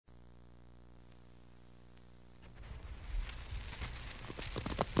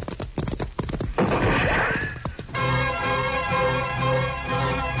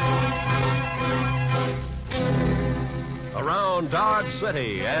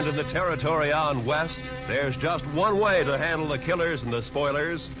City and in the territory on west, there's just one way to handle the killers and the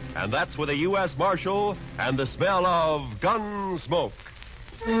spoilers, and that's with a U.S. Marshal and the smell of gun smoke.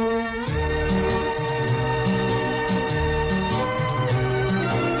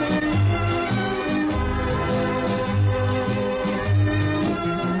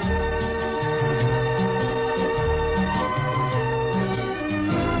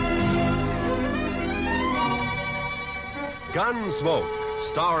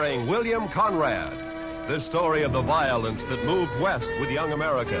 Gunsmoke, starring William Conrad. The story of the violence that moved west with young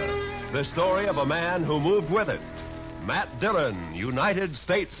America. The story of a man who moved with it. Matt Dillon, United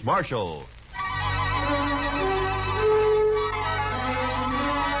States Marshal.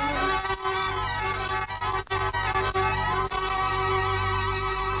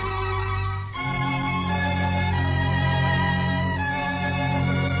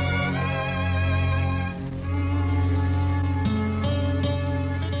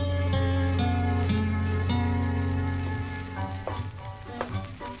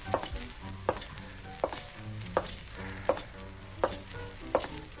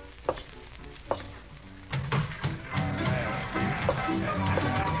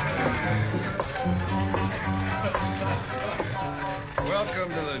 Welcome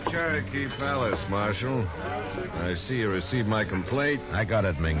to the Cherokee Palace, Marshal. I see you received my complaint. I got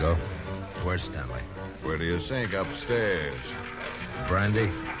it, Mingo. Where's Stanley? Where do you think? Upstairs.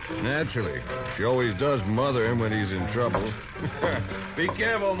 Brandy? Naturally. She always does mother him when he's in trouble. Be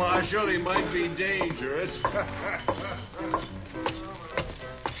careful, Marshal. He might be dangerous.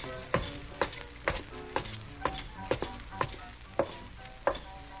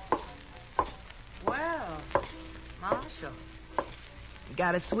 Well, Marshal, you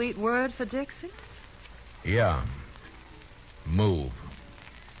got a sweet word for Dixie? Yeah. Move.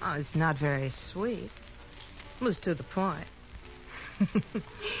 Oh, it's not very sweet. It was to the point.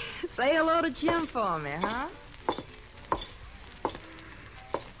 Say hello to Jim for me, huh?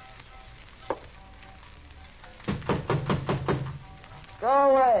 Go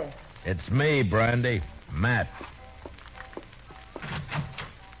away. It's me, Brandy. Matt.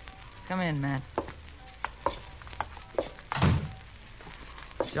 Come in, Matt.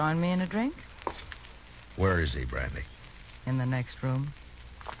 Join me in a drink? Where is he, Brandy? In the next room.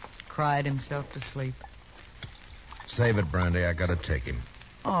 Cried himself to sleep. Save it, Brandy. I gotta take him.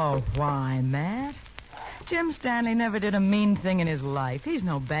 Oh, why, Matt? Jim Stanley never did a mean thing in his life. He's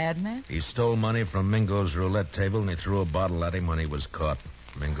no bad man. He stole money from Mingo's roulette table, and he threw a bottle at him when he was caught.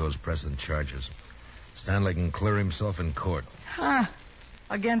 Mingo's pressing charges. Stanley can clear himself in court. Huh?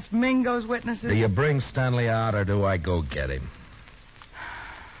 Against Mingo's witnesses? Do you bring Stanley out, or do I go get him?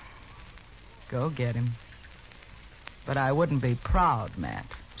 Go get him. But I wouldn't be proud, Matt.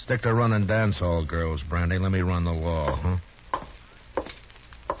 Stick to running dance hall girls, Brandy. Let me run the law, huh?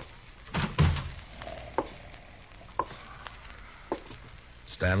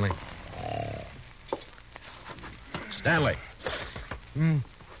 Stanley? Stanley!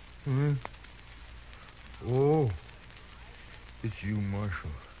 Oh, it's you, Marshal.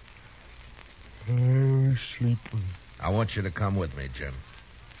 I was sleeping. I want you to come with me, Jim.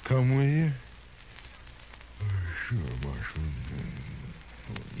 Come with you? Sure, Marshal.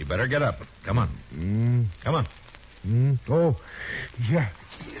 You better get up. Come on. Come on. Oh, yeah.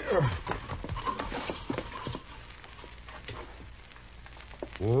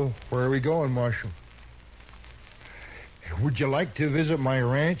 Oh, where are we going, Marshal? Would you like to visit my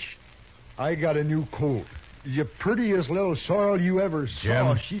ranch? I got a new colt. The prettiest little sorrel you ever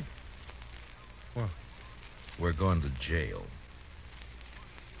saw. Jim. What? We're going to jail.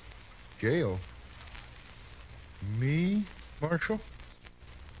 Jail? Me, Marshal?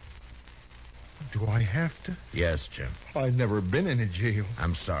 Do I have to? Yes, Jim. I've never been in a jail.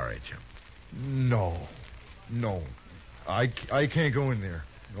 I'm sorry, Jim. No. I can't go in there.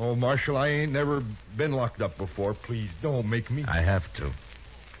 Oh, Marshal, I ain't never been locked up before. Please, don't make me. I have to.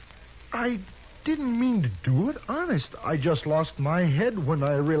 I didn't mean to do it. Honest. I just lost my head when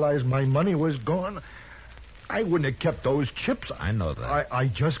I realized my money was gone. I wouldn't have kept those chips. I know that. I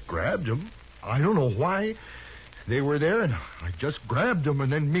just grabbed them. I don't know why. They were there, and I just grabbed them,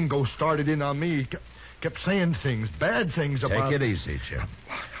 and then Mingo started in on me. He kept saying things, bad things about... Take it easy, Jim.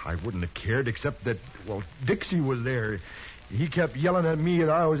 I wouldn't have cared, except that, well, Dixie was there. He kept yelling at me that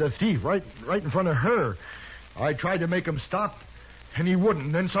I was a thief right in front of her. I tried to make him stop, and he wouldn't.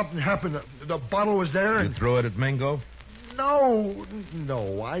 And then something happened. The bottle was there, and... You threw it at Mingo? No,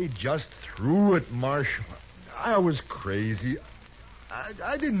 I just threw it, Marshal. I was crazy.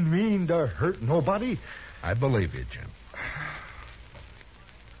 I didn't mean to hurt nobody. I believe you, Jim.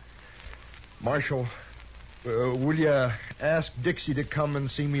 Marshal, Will you ask Dixie to come and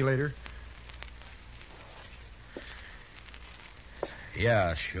see me later?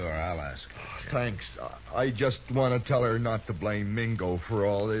 Yeah, sure, I'll ask her. Thanks. I just want to tell her not to blame Mingo for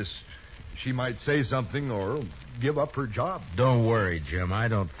all this. She might say something or give up her job. Don't worry, Jim. I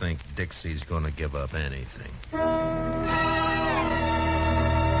don't think Dixie's going to give up anything.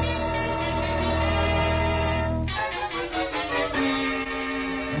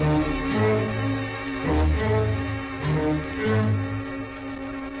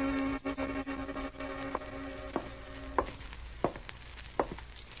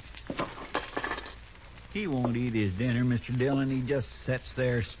 He won't eat his dinner, Mr. Dillon. He just sits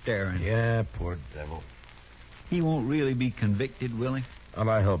there staring. Yeah, poor devil. He won't really be convicted, will he? Well,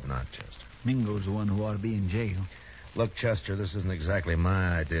 I hope not, Chester. Mingo's the one who ought to be in jail. Look, Chester, this isn't exactly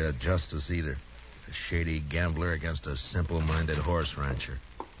my idea of justice either. A shady gambler against a simple-minded horse rancher.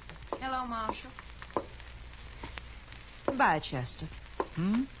 Hello, Marshal. Bye, Chester.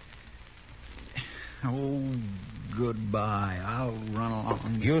 Hmm? Oh, goodbye. I'll run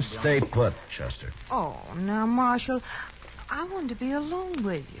along. You stay put, Chester. Oh, now, Marshal, I want to be alone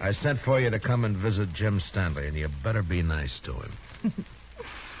with you. I sent for you to come and visit Jim Stanley, and you better be nice to him.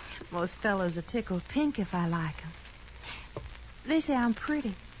 Most fellows are tickled pink if I like them. They say I'm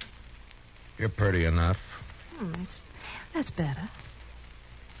pretty. You're pretty enough. That's better.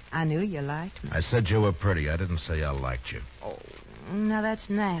 I knew you liked me. I said you were pretty. I didn't say I liked you. Oh, now that's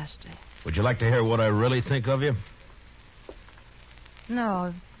nasty. Would you like to hear what I really think of you?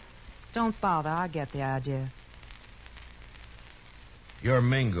 No, don't bother. I get the idea. You're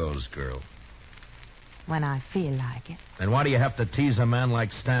Mingo's girl. When I feel like it. Then why do you have to tease a man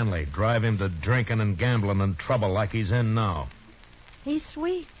like Stanley, drive him to drinking and gambling and trouble like he's in now? He's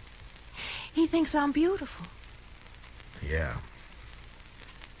sweet. He thinks I'm beautiful. Yeah.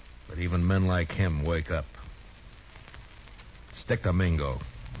 But even men like him wake up. Stick to Mingo.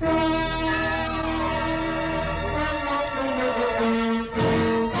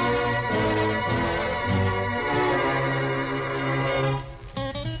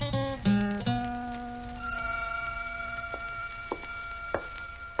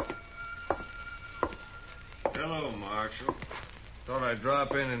 Hello, Marshal. Thought I'd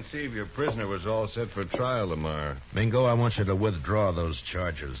drop in and see if your prisoner was all set for trial tomorrow. Mingo, I want you to withdraw those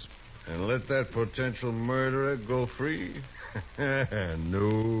charges. And let that potential murderer go free?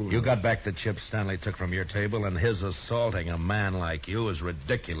 No. You got back the chip Stanley took from your table, and his assaulting a man like you is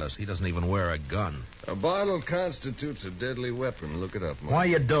ridiculous. He doesn't even wear a gun. A bottle constitutes a deadly weapon. Look it up, Marshal. Why are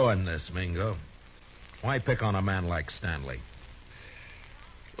you doing this, Mingo? Why pick on a man like Stanley?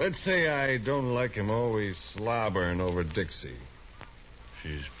 Let's say I don't like him always slobbering over Dixie.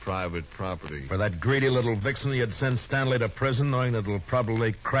 She's private property. For that greedy little vixen, you'd send Stanley to prison knowing that it'll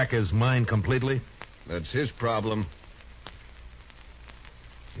probably crack his mind completely? That's his problem.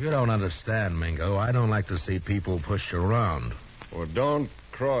 You don't understand, Mingo. I don't like to see people pushed around. Or don't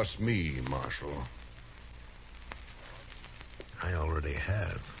cross me, Marshal. I already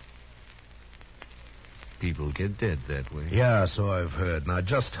have. People get dead that way. Yeah, so I've heard. Now,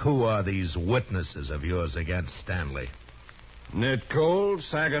 just who are these witnesses of yours against Stanley? Ned Cole,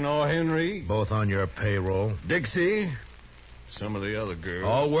 Saginaw Henry. Both on your payroll? Dixie. Some of the other girls.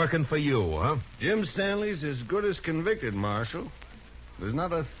 All working for you, huh? Jim Stanley's as good as convicted, Marshal. There's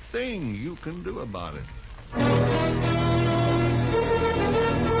not a thing you can do about it.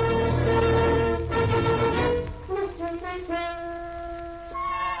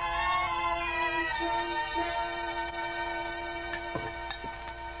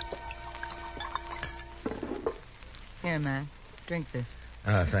 Here, Matt. Drink this.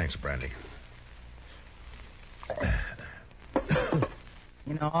 Thanks, Brandy.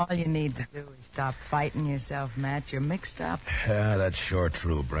 You know, all you need to do is stop fighting yourself, Matt. You're mixed up. Yeah, that's sure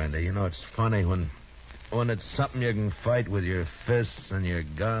true, Brandy. You know, it's funny when it's something you can fight with your fists and your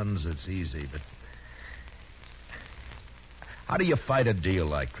guns, it's easy, but how do you fight a deal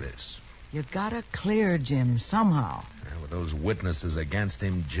like this? You gotta clear Jim somehow. With those witnesses against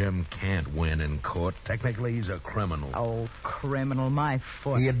him, Jim can't win in court. Technically, he's a criminal. Oh, criminal, my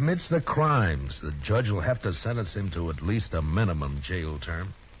foot. He admits the crimes. The judge will have to sentence him to at least a minimum jail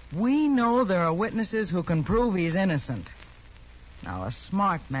term. We know there are witnesses who can prove he's innocent. Now, a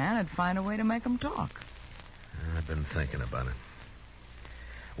smart man would find a way to make him talk. I've been thinking about it.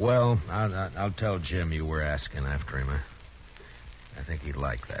 Well, I'll tell Jim you were asking after him. I think he'd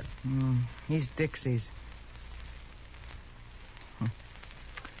like that. He's Dixie's.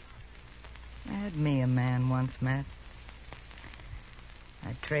 I had me a man once, Matt.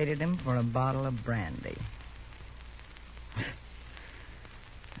 I traded him for a bottle of brandy. I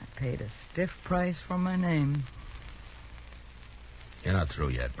paid a stiff price for my name. You're not through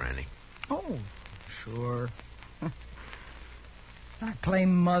yet, Brandy. Oh, sure. I play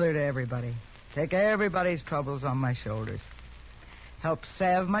mother to everybody. Take everybody's troubles on my shoulders. Help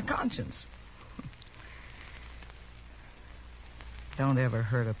salve my conscience. Don't ever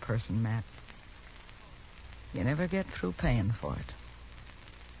hurt a person, Matt. You never get through paying for it.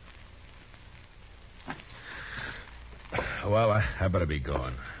 Well, I better be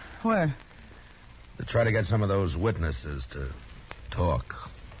going. Where? To try to get some of those witnesses to talk.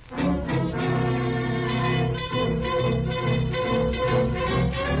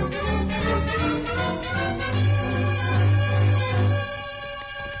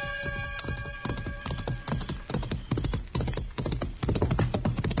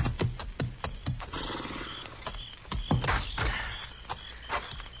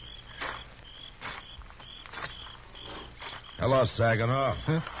 Hello, Saginaw.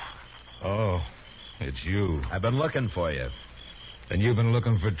 Huh? Oh, it's you. I've been looking for you. And you've been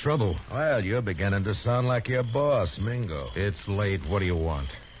looking for trouble. Well, you're beginning to sound like your boss, Mingo. It's late. What do you want?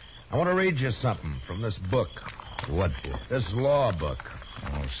 I want to read you something from this book. What book? This law book.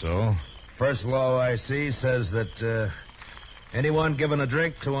 Oh, so? First law I see says that anyone giving a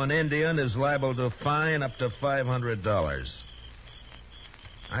drink to an Indian is liable to fine up to $500.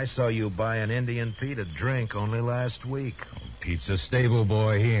 I saw you buy an Indian Pete a drink only last week. Pete's a stable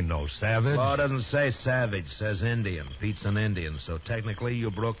boy. He ain't no savage. Law doesn't say savage, says Indian. Pete's an Indian, so technically you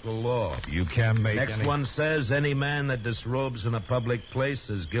broke the law. You can't make Next any... one says any man that disrobes in a public place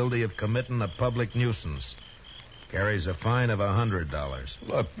is guilty of committing a public nuisance. Carries a fine of $100.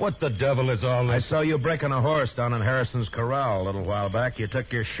 Look, what the devil is all I this? saw you breaking a horse down in Harrison's Corral a little while back. You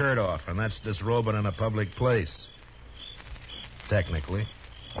took your shirt off, and that's disrobing in a public place. Technically.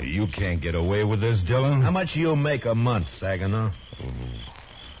 You can't get away with this, Dillon. How much you make a month, Saginaw?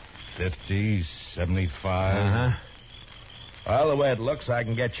 50, 75. Uh-huh. Well, the way it looks, I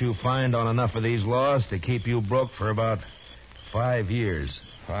can get you fined on enough of these laws to keep you broke for about 5 years.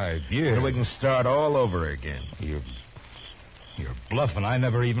 5 years? And we can start all over again. You're bluffing. I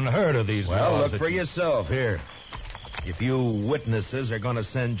never even heard of these Well, laws. look for yourself. Here. If you witnesses are going to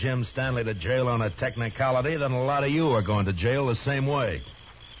send Jim Stanley to jail on a technicality, then a lot of you are going to jail the same way.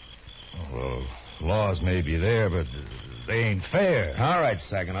 Well, laws may be there, but they ain't fair. All right,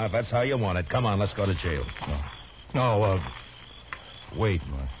 Saginaw, if that's how you want it. Come on, let's go to jail. No, wait,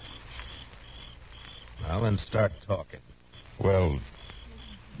 man. Well, then start talking. Well,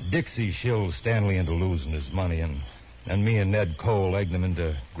 Dixie shilled Stanley into losing his money, and me and Ned Cole egged him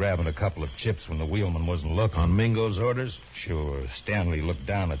into grabbing a couple of chips when the wheelman wasn't looking. On Mingo's orders? Sure. Stanley looked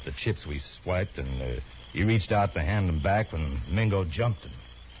down at the chips we swiped, and he reached out to hand them back when Mingo jumped him.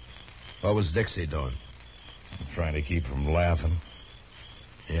 What was Dixie doing? Trying to keep from laughing.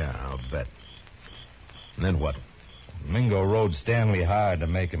 Yeah, I'll bet. And then what? Mingo rode Stanley hard to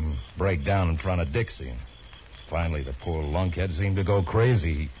make him break down in front of Dixie. Finally, the poor lunkhead seemed to go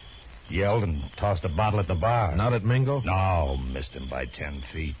crazy. He yelled and tossed a bottle at the bar. Not at Mingo? No, missed him by 10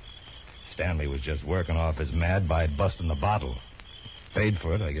 feet. Stanley was just working off his mad by busting the bottle. Paid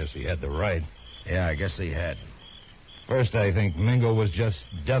for it. I guess he had the right. Yeah, I guess he had. First, I think Mingo was just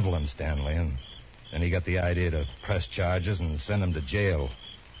deviling Stanley, and then he got the idea to press charges and send him to jail.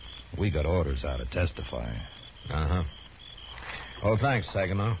 We got orders out to testify. Uh-huh. Well, thanks,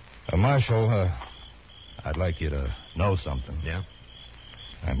 Saginaw. Marshal, I'd like you to know something. Yeah?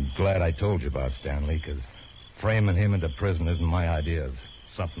 I'm glad I told you about Stanley, because framing him into prison isn't my idea of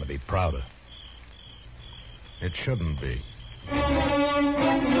something to be proud of. It shouldn't be.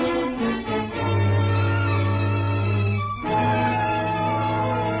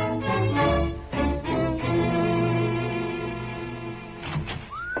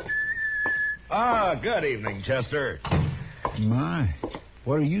 Good evening, Chester. My,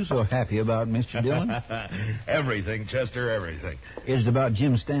 what are you so happy about, Mr. Dillon? Everything, Chester, everything. Is it about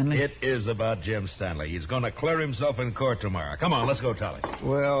Jim Stanley? It is about Jim Stanley. He's going to clear himself in court tomorrow. Come on, let's go tell him.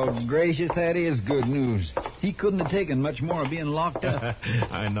 Well, gracious, that is good news. He couldn't have taken much more of being locked up.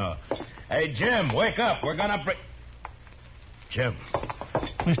 I know. Hey, Jim, wake up. We're going to bring... Jim.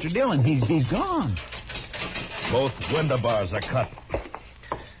 Mr. Dillon, he's gone. Both window bars are cut.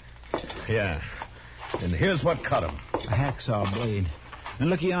 Yeah. And here's what cut him. A hacksaw blade. And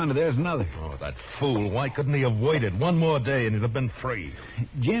look yonder, there's another. Oh, that fool. Why couldn't he have waited one more day and he'd have been free?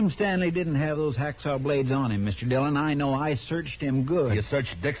 Jim Stanley didn't have those hacksaw blades on him, Mr. Dillon. I know. I searched him good. You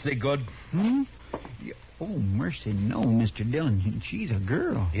searched Dixie good? Hmm? Oh, mercy, no, Mr. Dillon. She's a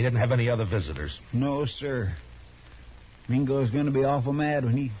girl. He didn't have any other visitors. No, sir. Mingo's going to be awful mad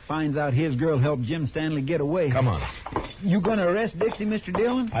when he finds out his girl helped Jim Stanley get away. Come on. You going to arrest Dixie, Mr.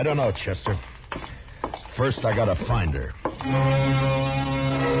 Dillon? I don't know, Chester. First, I gotta find her.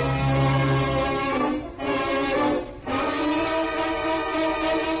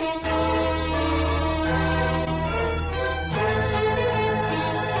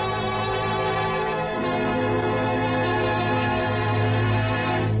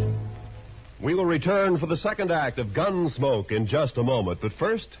 We will return for the second act of Gunsmoke in just a moment. But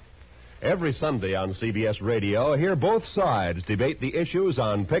first, every Sunday on CBS Radio, hear both sides debate the issues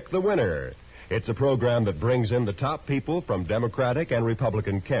on Pick the Winner. It's a program that brings in the top people from Democratic and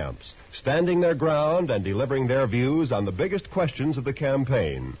Republican camps, standing their ground and delivering their views on the biggest questions of the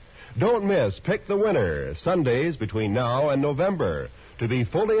campaign. Don't miss Pick the Winner, Sundays between now and November, to be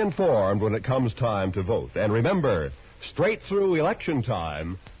fully informed when it comes time to vote. And remember, straight through election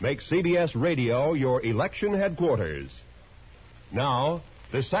time, make CBS Radio your election headquarters. Now,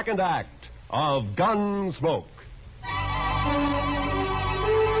 the second act of Gunsmoke.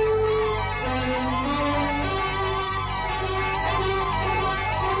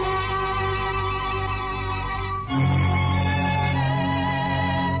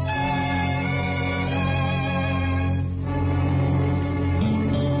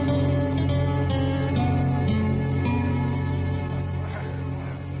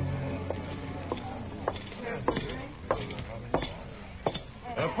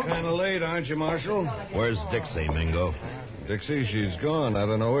 Kind of late, aren't you, Marshal? Where's Dixie, Mingo? Dixie, she's gone. I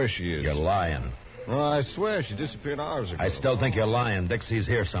don't know where she is. You're lying. Oh, I swear she disappeared hours ago. I still think you're lying. Dixie's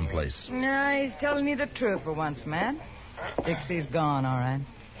here someplace. No, he's telling you the truth for once, Matt. Dixie's gone, all right.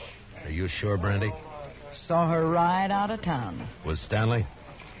 Are you sure, Brandy? Saw her right out of town. With Stanley?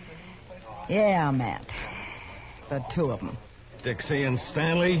 Yeah, Matt. The two of them. Dixie and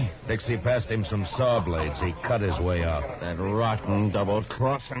Stanley? Dixie passed him some saw blades. He cut his way out. That rotten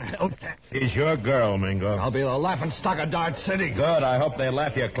double-crossing hell. She's your girl, Mingo. I'll be the laughing stock of Dart City. Good. I hope they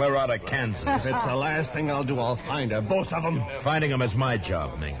laugh you clear out of Kansas. If it's the last thing I'll do, I'll find her. Both of them. Finding them is my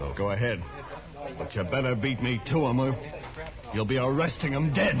job, Mingo. Go ahead. But you better beat me to them, or you'll be arresting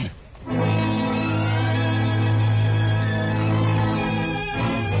them dead.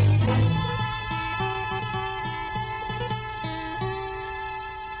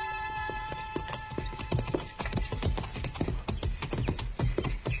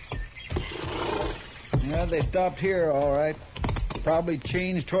 Well, they stopped here, all right. Probably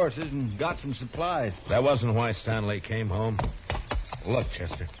changed horses and got some supplies. That wasn't why Stanley came home. Look,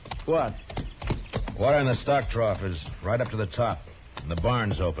 Chester. What? Water in the stock trough is right up to the top, and the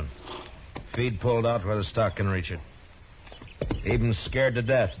barn's open. Feed pulled out where the stock can reach it. Even scared to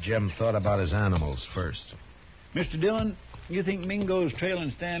death, Jim thought about his animals first. Mr. Dillon, you think Mingo's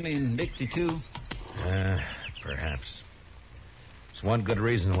trailing Stanley and Dixie, too? Perhaps. It's one good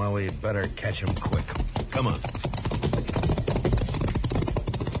reason why we better catch him quick. Come on.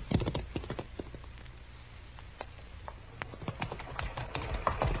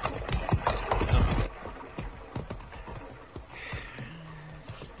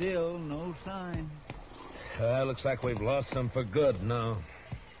 Still no sign. Looks like we've lost them for good now.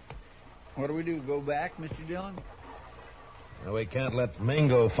 What do we do, go back, Mr. Dillon? Well, we can't let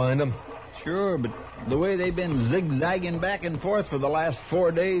Mingo find them. Sure, but the way they've been zigzagging back and forth for the last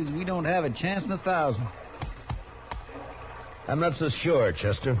 4 days, we don't have a chance in 1,000. I'm not so sure,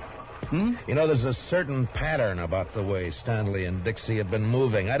 Chester. Hmm? You know, there's a certain pattern about the way Stanley and Dixie have been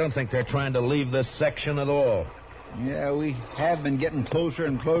moving. I don't think they're trying to leave this section at all. Yeah, we have been getting closer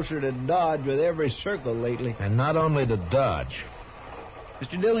and closer to Dodge with every circle lately. And not only to Dodge.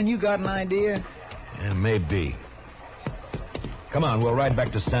 Mr. Dillon, you got an idea? Yeah, maybe. Come on, we'll ride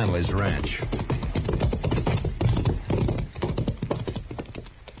back to Stanley's ranch.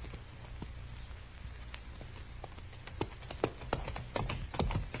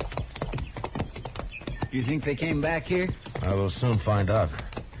 You think they came back here? I will soon find out.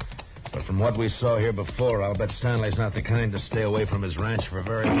 But from what we saw here before, I'll bet Stanley's not the kind to stay away from his ranch for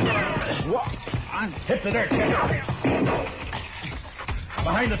very long. What? Hit the dirt, Chester.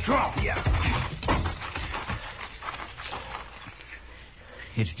 Behind the trough. Yeah.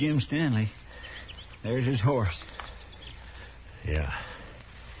 It's Jim Stanley. There's his horse. Yeah.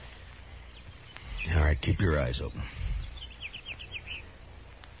 All right, keep your eyes open.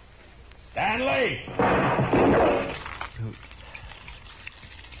 Stanley!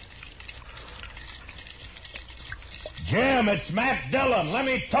 Jim, it's Matt Dillon. Let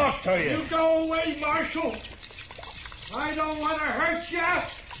me talk to you. You go away, Marshal. I don't want to hurt you,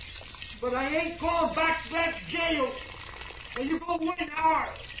 but I ain't going back to that jail. And you go away now.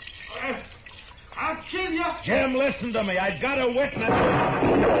 I'll I'll kill you. Jim, listen to me. I've got a witness.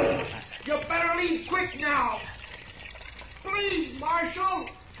 You better leave quick now. Please, Marshal.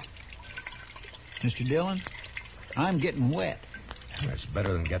 Mr. Dillon, I'm getting wet. That's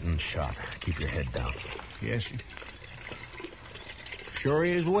better than getting shot. Keep your head down. Yes, sir. Sure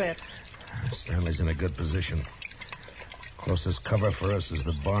is wet. Stanley's in a good position. Closest cover for us is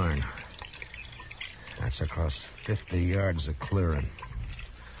the barn. That's across 50 yards of clearing.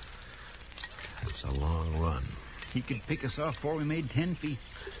 That's a long run. He could pick us off before we made 10 feet.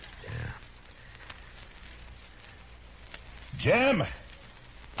 Yeah. Jim,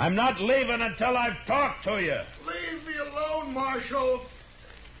 I'm not leaving until I've talked to you. Leave me alone, Marshal.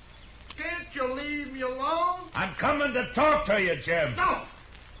 Can't you leave me alone? I'm coming to talk to you, Jim. No.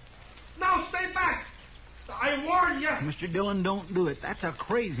 No, stay back. I warn you. Mr. Dillon, don't do it. That's a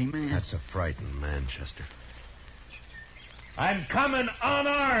crazy man. That's a frightened man, Chester. I'm coming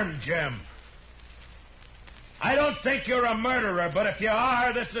unarmed, Jim. I don't think you're a murderer, but if you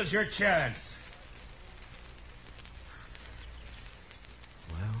are, this is your chance.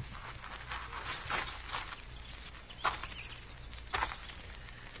 Well,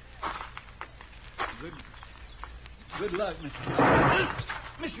 Good luck, Mr. Dillon.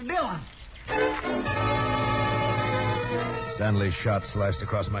 Mr. Dillon! Stanley's shot sliced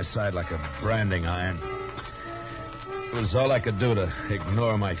across my side like a branding iron. It was all I could do to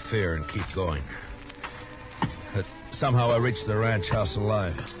ignore my fear and keep going. But somehow I reached the ranch house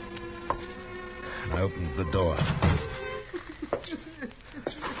alive. I opened the door.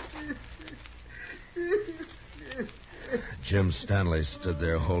 Jim Stanley stood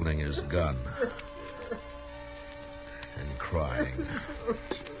there holding his gun and crying.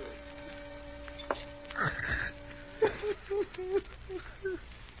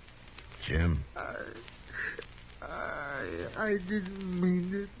 Jim? I didn't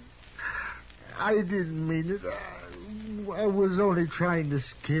mean it. I didn't mean it. I was only trying to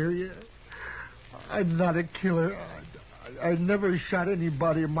scare you. I'm not a killer. I never shot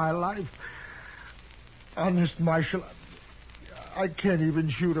anybody in my life. Honest, Marshal, I can't even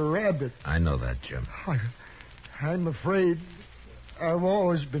shoot a rabbit. I know that, Jim. I'm afraid. I've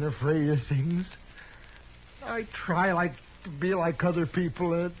always been afraid of things. I try to be like other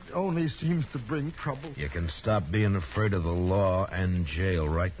people, and it only seems to bring trouble. You can stop being afraid of the law and jail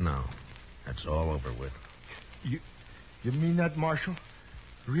right now. That's all over with. You mean that, Marshal?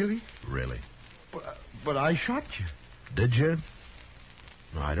 Really? Really. But I shot you. Did you?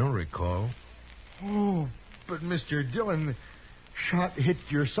 No, I don't recall. Oh, but Mr. Dillon, the shot hit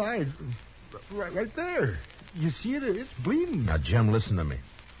your side. Right there. You see it? It's bleeding. Now, Jim, listen to me.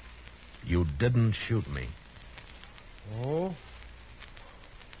 You didn't shoot me. Oh?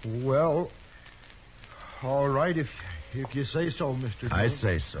 Well, all right, if you say so, Mr. Dillon. I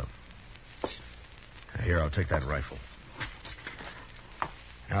say so. Here, I'll take that rifle.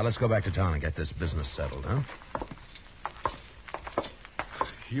 Now, let's go back to town and get this business settled, huh?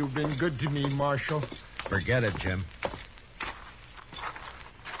 You've been good to me, Marshal. Forget it, Jim.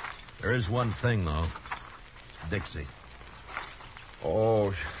 There is one thing, though. Dixie.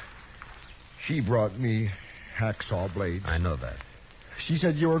 Oh, she brought me hacksaw blades. I know that. She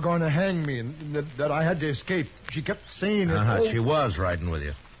said you were going to hang me and that I had to escape. She kept saying it. Uh-huh. Oh. She was riding with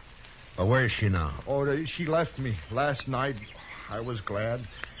you. But where is she now? Oh, she left me last night. I was glad.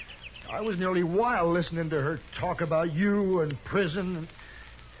 I was nearly wild listening to her talk about you and prison.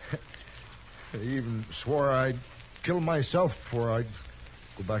 I even swore I'd kill myself before I'd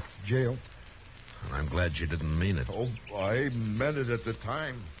go back to jail. Well, I'm glad you didn't mean it. Oh, I meant it at the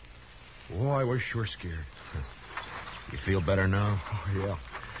time. Oh, I was sure scared. You feel better now? Oh, yeah.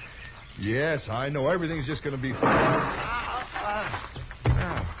 Yes, I know. Everything's just going to be fine.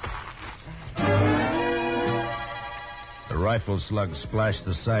 The rifle slug splashed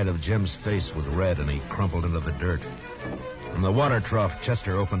the side of Jim's face with red, and he crumpled into the dirt. From the water trough,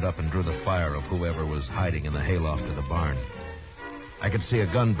 Chester opened up and drew the fire of whoever was hiding in the hayloft of the barn. I could see a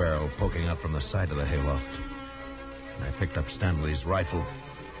gun barrel poking up from the side of the hayloft. And I picked up Stanley's rifle.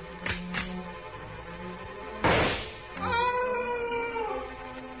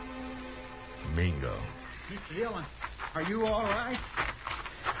 Mingo. Mr. Dillon, are you all right?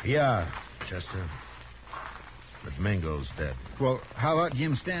 Yeah, Chester. But Mingo's dead. Well, how about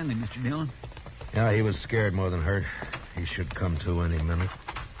Jim Stanley, Mr. Dillon? Yeah, he was scared more than hurt. He should come to any minute.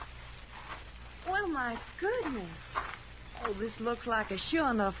 Well, my goodness. Oh, this looks like a sure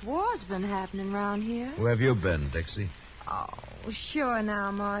enough war's been happening around here. Where have you been, Dixie? Oh, sure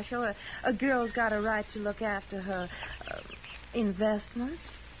now, Marshal. A girl's got a right to look after her investments.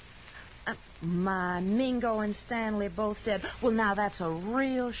 My Mingo and Stanley both dead. Well, now that's a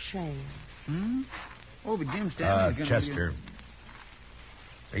real shame. Hmm? Oh, but Jim Stanley's gonna Chester.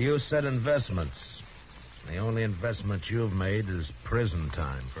 You said investments. The only investment you've made is prison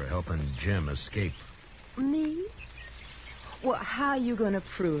time for helping Jim escape. Me? Well, how you going to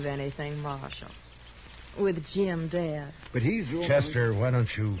prove anything, Marshal? With Jim dead. But he's... Chester, why don't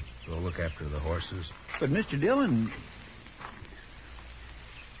you go look after the horses? But Mr. Dillon...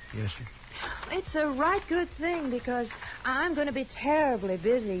 Yes, sir. It's a right good thing because I'm going to be terribly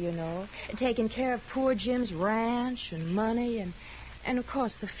busy, you know, taking care of poor Jim's ranch and money and of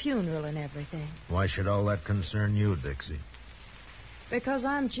course, the funeral and everything. Why should all that concern you, Dixie? Because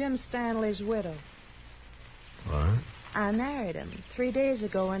I'm Jim Stanley's widow. What? I married him 3 days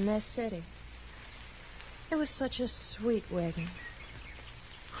ago in this city. It was such a sweet wedding.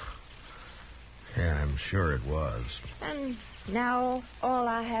 Yeah, I'm sure it was. And now all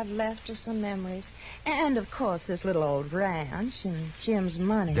I have left are some memories. And, of course, this little old ranch and Jim's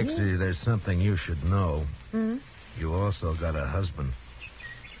money. Dixie, there's something you should know. Hmm? You also got a husband.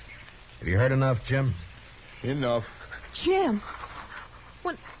 Have you heard enough, Jim? Enough. Jim!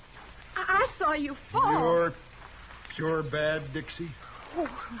 When I saw you fall. You're sure bad, Dixie. Oh,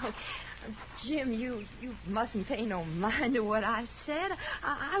 well, Jim, you mustn't pay no mind to what I said.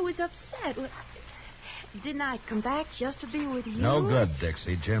 I was upset. Didn't I come back just to be with you? No good,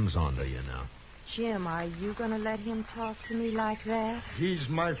 Dixie. Jim's onto you now. Jim, are you going to let him talk to me like that? He's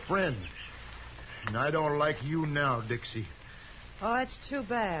my friend. And I don't like you now, Dixie. Oh, it's too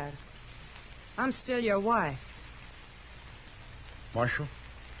bad. I'm still your wife. Marshal,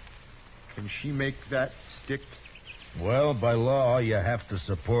 can she make that stick? Well, by law, you have to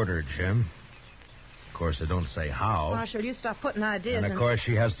support her, Jim. Of course, it don't say how. Marshal, you stop putting ideas And, of course,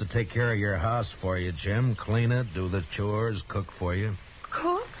 she has to take care of your house for you, Jim. Clean it, do the chores, cook for you.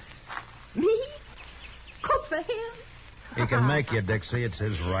 Cook? Me? Cook for him? He can make you, Dixie. It's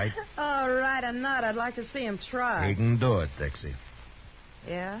his right. All right, or not. I'd like to see him try. He can do it, Dixie.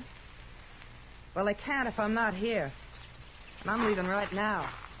 Yeah? Well, he can't if I'm not here. And I'm leaving right now.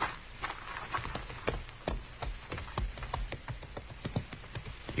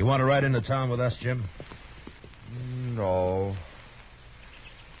 You want to ride into town with us, Jim? No.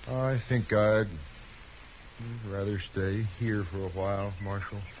 I think I'd rather stay here for a while,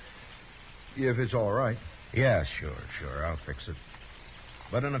 Marshal. If it's all right. Yeah, sure. I'll fix it.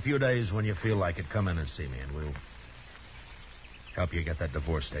 But in a few days, when you feel like it, come in and see me, and we'll help you get that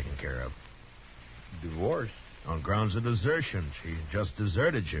divorce taken care of. Divorce? On grounds of desertion. She just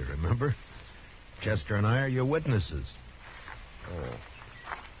deserted you, remember? Chester and I are your witnesses. Oh.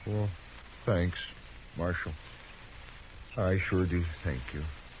 Well, thanks, Marshal. I sure do thank you.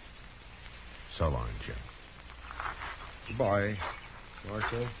 So long, Jim. Goodbye,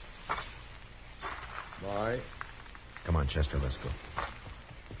 Marshal. Bye. Come on, Chester, let's go.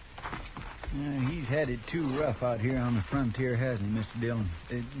 He's had it too rough out here on the frontier, hasn't he, Mr. Dillon?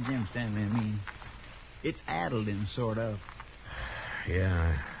 Jim Stanley, I mean. It's addled him, sort of.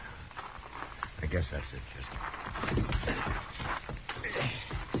 Yeah, I guess that's it, Chester.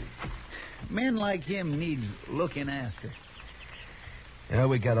 Men like him need looking after. Yeah,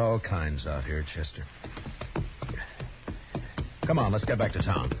 we got all kinds out here, Chester. Come on, let's get back to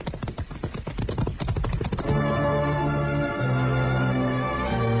town.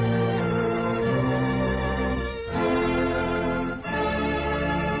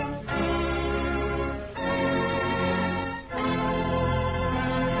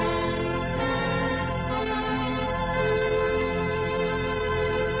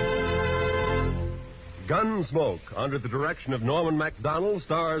 Gunsmoke, under the direction of Norman MacDonald,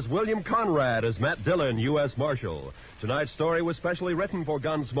 stars William Conrad as Matt Dillon, U.S. Marshal. Tonight's story was specially written for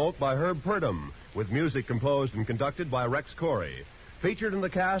Gunsmoke by Herb Purdom, with music composed and conducted by Rex Corey. Featured in the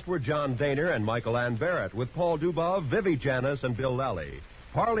cast were John Daner and Michael Ann Barrett, with Paul Dubov, Vivi Janis, and Bill Lally.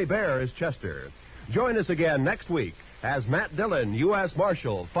 Parley Bear is Chester. Join us again next week as Matt Dillon, U.S.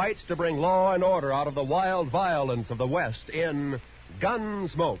 Marshal, fights to bring law and order out of the wild violence of the West in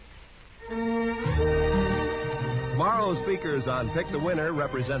Gunsmoke. Tomorrow's speakers on Pick the Winner,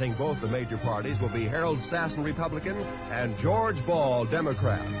 representing both the major parties, will be Harold Stassen, Republican, and George Ball,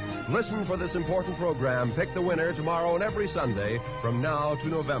 Democrat. Listen for this important program, Pick the Winner, tomorrow and every Sunday from now to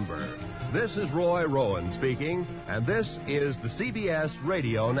November. This is Roy Rowan speaking, and this is the CBS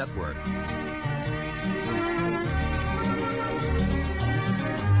Radio Network.